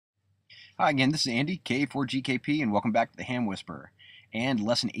Hi again, this is Andy, K4GKP, and welcome back to the Ham Whisperer and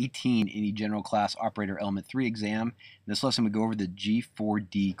Lesson 18 in the General Class Operator Element 3 exam. In this lesson we go over the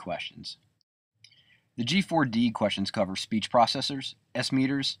G4D questions. The G4D questions cover speech processors,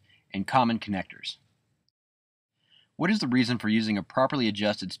 S-meters, and common connectors. What is the reason for using a properly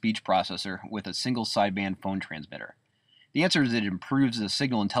adjusted speech processor with a single sideband phone transmitter? The answer is that it improves the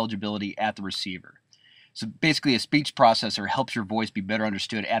signal intelligibility at the receiver. So basically, a speech processor helps your voice be better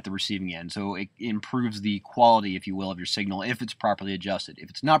understood at the receiving end. So it improves the quality, if you will, of your signal if it's properly adjusted. If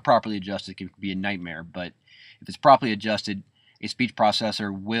it's not properly adjusted, it can be a nightmare. But if it's properly adjusted, a speech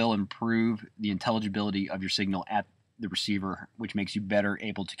processor will improve the intelligibility of your signal at the receiver, which makes you better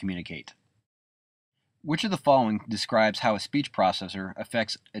able to communicate. Which of the following describes how a speech processor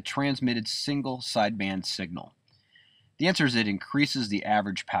affects a transmitted single sideband signal? The answer is it increases the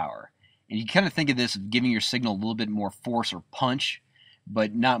average power. And you kind of think of this as giving your signal a little bit more force or punch,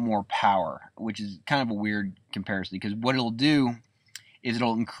 but not more power, which is kind of a weird comparison because what it'll do is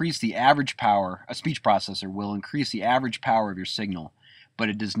it'll increase the average power. A speech processor will increase the average power of your signal, but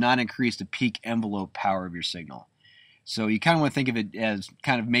it does not increase the peak envelope power of your signal. So you kind of want to think of it as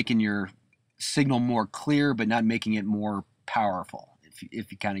kind of making your signal more clear, but not making it more powerful,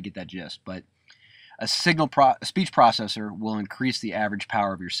 if you kind of get that gist. But a speech processor will increase the average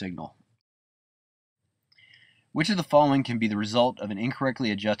power of your signal. Which of the following can be the result of an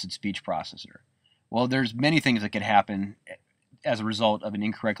incorrectly adjusted speech processor? Well, there's many things that could happen as a result of an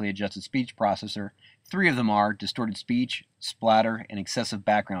incorrectly adjusted speech processor. Three of them are distorted speech, splatter, and excessive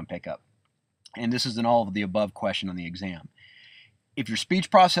background pickup. And this is an all of the above question on the exam. If your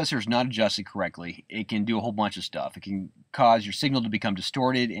speech processor is not adjusted correctly, it can do a whole bunch of stuff. It can cause your signal to become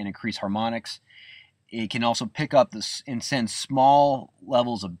distorted and increase harmonics. It can also pick up this and send small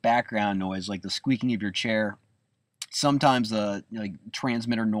levels of background noise like the squeaking of your chair. Sometimes the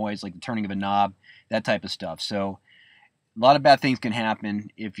transmitter noise, like the turning of a knob, that type of stuff. So a lot of bad things can happen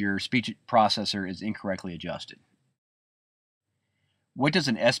if your speech processor is incorrectly adjusted. What does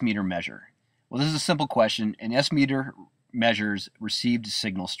an S-meter measure? Well, this is a simple question. An S-meter measures received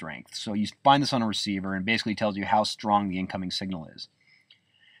signal strength. So you find this on a receiver and basically tells you how strong the incoming signal is.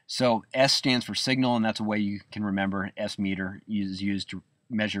 So S stands for signal, and that's a way you can remember S-meter is used to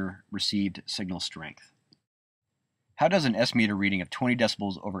measure received signal strength. How does an S-meter reading of 20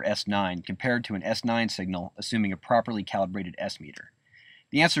 decibels over S9 compare to an S9 signal assuming a properly calibrated S-meter?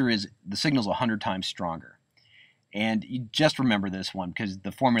 The answer is the signal is 100 times stronger. And you just remember this one because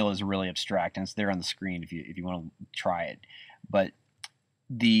the formula is really abstract and it's there on the screen if you want to try it. But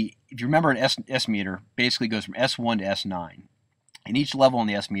if you remember, an S-meter basically goes from S1 to S9. And each level on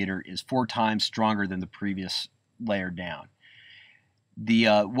the S-meter is 4 times stronger than the previous layer down.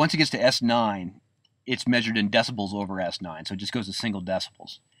 Once it gets to S9, it's measured in decibels over S9, so it just goes to single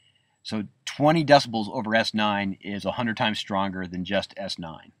decibels. So 20 decibels over S9 is 100 times stronger than just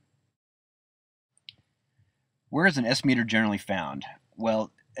S9. Where is an S-meter generally found?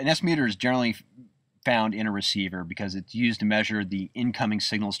 Well, an S-meter is generally found in a receiver because it's used to measure the incoming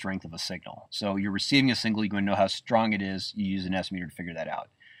signal strength of a signal. So you're receiving a signal, you want to know how strong it is, you use an S-meter to figure that out.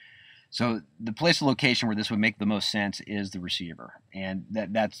 So the place of location where this would make the most sense is the receiver, and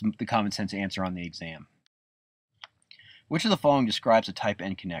that's the common sense answer on the exam. Which of the following describes a type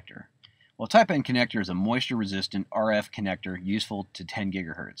N connector? Well, type N connector is a moisture-resistant RF connector useful to 10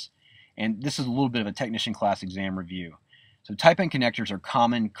 gigahertz. And this is a little bit of a technician class exam review. So type N connectors are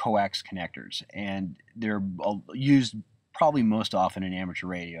common coax connectors, and they're used probably most often in amateur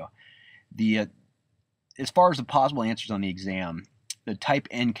radio. As far as the possible answers on the exam, the type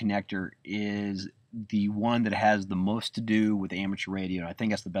N connector is the one that has the most to do with amateur radio, and I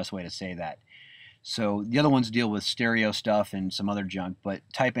think that's the best way to say that. So the other ones deal with stereo stuff and some other junk, but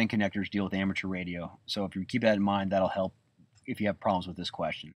type N connectors deal with amateur radio. So if you keep that in mind, that'll help if you have problems with this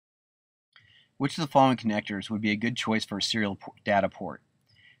question. Which of the following connectors would be a good choice for a serial data port?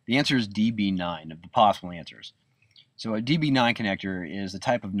 The answer is DB9 of the possible answers. So a DB9 connector is the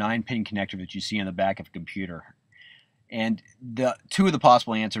type of 9-pin connector that you see on the back of a computer. And the two of the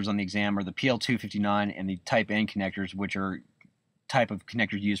possible answers on the exam are the PL259 and the type N connectors, which are type of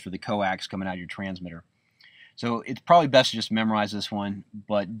connectors used for the coax coming out of your transmitter. So it's probably best to just memorize this one,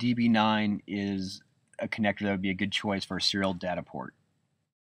 but DB9 is a connector that would be a good choice for a serial data port.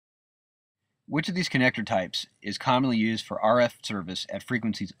 Which of these connector types is commonly used for RF service at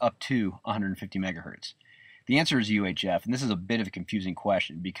frequencies up to 150 megahertz? The answer is UHF, and this is a bit of a confusing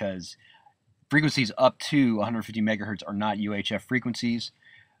question because frequencies up to 150 megahertz are not UHF frequencies.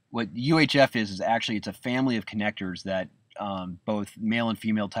 What UHF is actually it's a family of connectors that both male and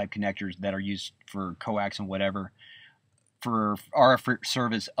female type connectors that are used for coax and whatever for RF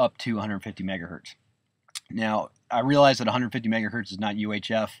service up to 150 megahertz. Now, I realize that 150 megahertz is not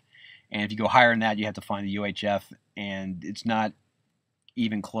UHF, and if you go higher than that, you have to find the UHF, and it's not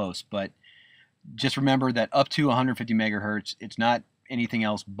even close. But just remember that up to 150 megahertz, it's not anything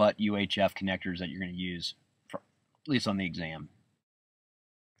else but UHF connectors that you're going to use, at least on the exam.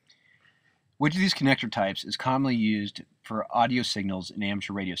 Which of these connector types is commonly used for audio signals in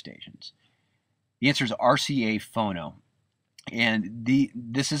amateur radio stations? The answer is RCA phono. And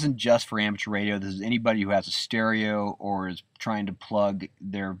this isn't just for amateur radio. This is anybody who has a stereo or is trying to plug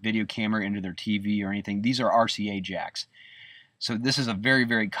their video camera into their TV or anything. These are RCA jacks. So this is a very,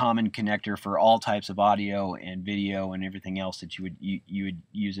 very common connector for all types of audio and video and everything else that you would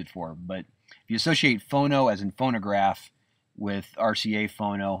use it for. But if you associate phono as in phonograph with RCA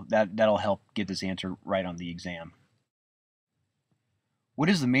phono, that'll help get this answer right on the exam. What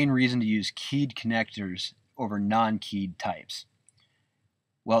is the main reason to use keyed connectors over non-keyed types?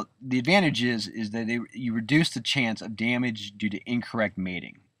 Well, the advantage is that you reduce the chance of damage due to incorrect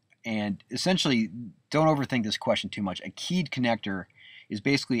mating. And essentially, don't overthink this question too much. A keyed connector is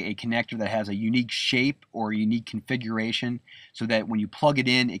basically a connector that has a unique shape or a unique configuration so that when you plug it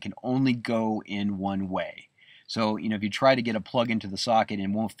in, it can only go in one way. So, if you try to get a plug into the socket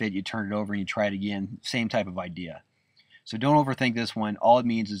and it won't fit, you turn it over and you try it again, same type of idea. So don't overthink this one. All it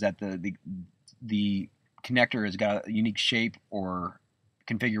means is that the connector has got a unique shape or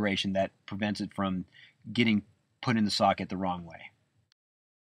configuration that prevents it from getting put in the socket the wrong way.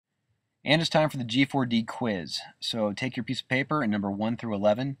 And it's time for the G4D quiz. So take your piece of paper and number 1 through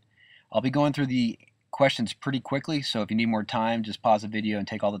 11. I'll be going through the questions pretty quickly, so if you need more time, just pause the video and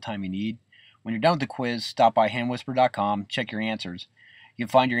take all the time you need. When you're done with the quiz, stop by handwhisper.com, check your answers. You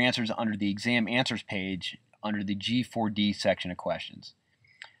can find your answers under the exam answers page under the G4D section of questions.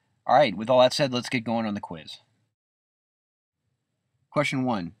 All right, with all that said, let's get going on the quiz. Question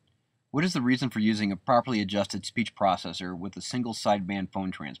 1. What is the reason for using a properly adjusted speech processor with a single sideband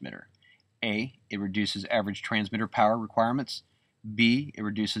phone transmitter? A. It reduces average transmitter power requirements. B. It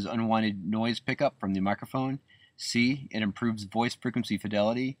reduces unwanted noise pickup from the microphone. C. It improves voice frequency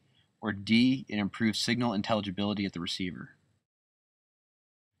fidelity. Or D. It improves signal intelligibility at the receiver.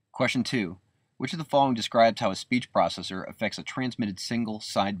 Question 2. Which of the following describes how a speech processor affects a transmitted single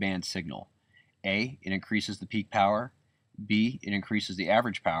sideband signal? A. It increases the peak power. B. It increases the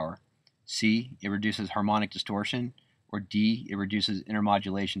average power. C. It reduces harmonic distortion. Or D. It reduces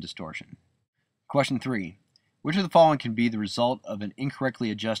intermodulation distortion. Question 3. Which of the following can be the result of an incorrectly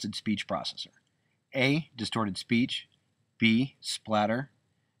adjusted speech processor? A. Distorted speech. B. Splatter.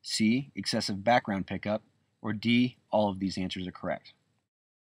 C. Excessive background pickup. Or D. All of these answers are correct.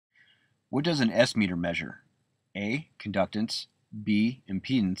 What does an S-meter measure? A. Conductance. B.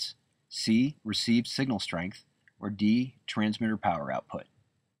 Impedance. C. Received signal strength. Or D. Transmitter power output.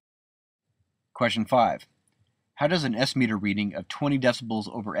 Question 5. How does an S-meter reading of 20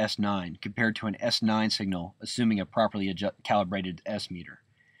 decibels over S9 compare to an S9 signal assuming a properly calibrated S-meter?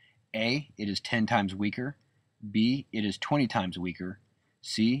 A. It is 10 times weaker. B. It is 20 times weaker.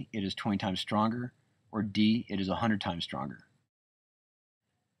 C. It is 20 times stronger. Or D. It is 100 times stronger.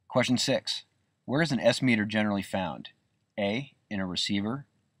 Question 6. Where is an S-meter generally found? A. In a receiver.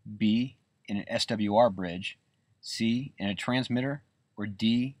 B. In an SWR bridge. C. In a transmitter. Or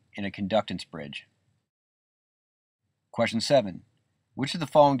D. In a conductance bridge. Question 7. Which of the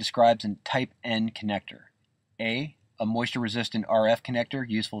following describes a type N connector? A. A moisture-resistant RF connector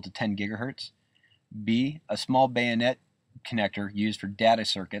useful to 10 gigahertz. B. A small bayonet connector used for data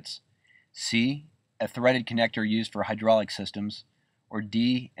circuits. C. A threaded connector used for hydraulic systems. Or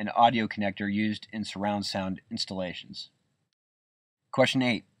D. An audio connector used in surround sound installations. Question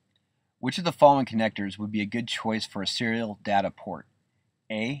 8. Which of the following connectors would be a good choice for a serial data port?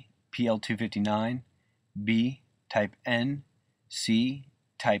 A. PL259. B. Type N. C.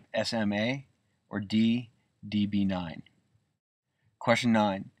 Type SMA. Or D. DB9. Question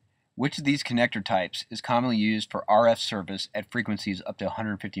 9. Which of these connector types is commonly used for RF service at frequencies up to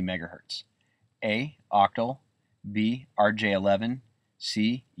 150 megahertz? A. Octal. B. RJ11.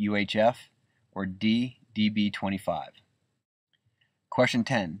 C. UHF. Or D. DB25. Question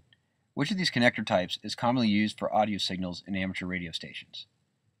 10. Which of these connector types is commonly used for audio signals in amateur radio stations?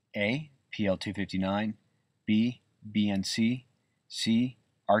 A. PL259. B. BNC. C.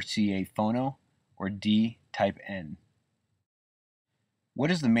 RCA phono. Or D. Type N. What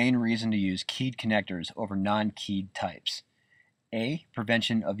is the main reason to use keyed connectors over non-keyed types? A.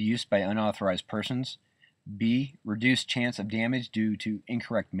 Prevention of use by unauthorized persons. B. Reduced chance of damage due to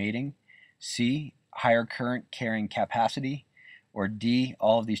incorrect mating. C. Higher current carrying capacity. Or D.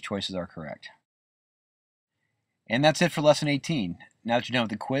 All of these choices are correct. And that's it for Lesson 18. Now that you're done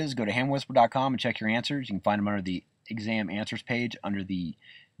with the quiz, go to hamwhisper.com and check your answers. You can find them under the exam answers page under the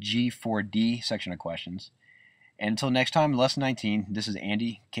G4D section of questions. And until next time, Lesson 19, this is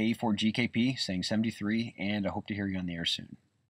Andy, K4GKP, saying 73, and I hope to hear you on the air soon.